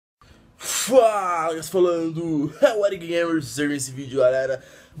Fala, falando, é o Erick Gaamer nesse vídeo, galera.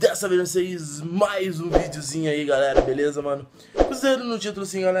 Dessa vez vocês mais um videozinho aí, galera, beleza, mano? Considerando no título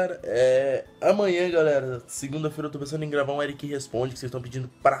assim, galera, amanhã, galera, segunda-feira eu tô pensando em gravar um Erick Responde, que vocês estão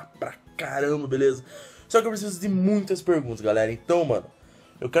pedindo pra caramba, beleza? Só que eu preciso de muitas perguntas, galera, então, mano,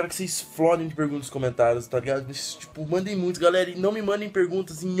 eu quero que vocês flodem de perguntas nos comentários, tá ligado? Tipo, mandem muitos, galera, e não me mandem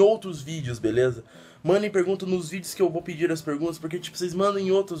perguntas em outros vídeos, beleza? Mandem perguntas nos vídeos que eu vou pedir as perguntas, porque, tipo, vocês mandam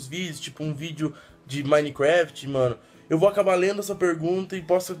em outros vídeos, tipo, um vídeo de Minecraft, mano. Eu vou acabar lendo essa pergunta e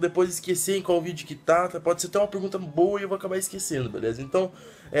posso depois esquecer em qual vídeo que tá. Pode ser até uma pergunta boa e eu vou acabar esquecendo, beleza? Então,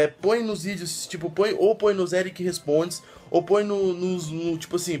 põe nos vídeos, tipo, põe nos Erick Respondes, ou põe no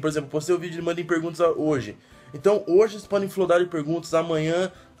tipo assim, por exemplo, postei o vídeo e mandem perguntas hoje. Então, hoje vocês podem flodar de perguntas,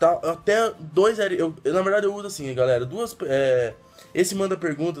 amanhã, tá, até dois Erick... Na verdade, eu uso assim, galera, esse manda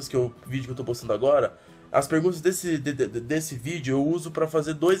perguntas, que é o vídeo que eu tô postando agora. As perguntas desse vídeo eu uso pra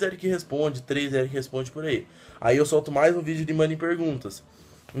fazer 2 Erick Responde, 3 Erick Responde por aí. Aí eu solto mais um vídeo de mandem perguntas.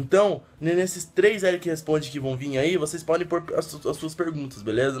 Então, nesses 3 Erick Responde que vão vir aí, vocês podem pôr as suas perguntas,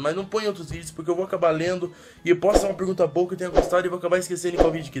 beleza? Mas não põe outros vídeos, porque eu vou acabar lendo e eu posso ser uma pergunta boa que eu tenha gostado e vou acabar esquecendo em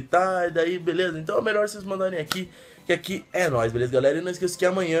qual vídeo que tá, e daí, beleza? Então é melhor vocês mandarem aqui, que aqui é nóis, beleza, galera? E não esqueça que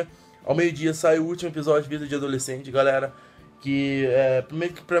amanhã, ao meio-dia, sai o último episódio de Vida de Adolescente, galera. Que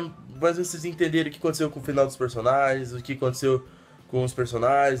primeiro que pra vocês entenderem o que aconteceu com o final dos personagens, o que aconteceu com os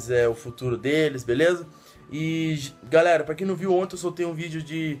personagens, o futuro deles, beleza? E galera, pra quem não viu ontem, eu soltei um vídeo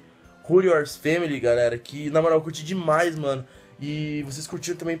de Warriors Family, galera, que na moral eu curti demais, mano. E vocês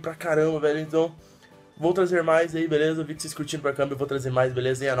curtiram também pra caramba, velho, então vou trazer mais aí, beleza? Eu vi que vocês curtiram pra caramba, eu vou trazer mais,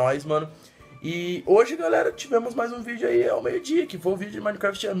 beleza? E é nóis, mano. E hoje, galera, tivemos mais um vídeo aí ao meio-dia, que foi um vídeo de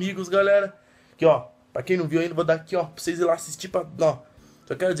Minecraft Amigos, galera. Aqui, ó. Pra quem não viu ainda, vou dar aqui, ó, pra vocês ir lá assistir pra... Ó,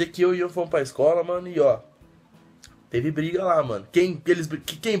 só quero dizer que eu e o Ian fomos pra escola, mano, e ó, teve briga lá, mano. Quem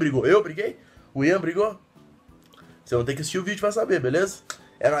brigou? Eu briguei? O Ian brigou? Você não tem que assistir o vídeo pra saber, beleza?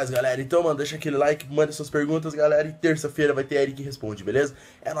 É nóis, galera. Então, mano, deixa aquele like, manda suas perguntas, galera. E terça-feira vai ter Erick Responde, beleza?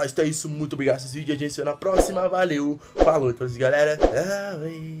 É nóis, então é isso. Muito obrigado por assistir vídeo. A gente se vê na próxima. Valeu. Falou, então, galera.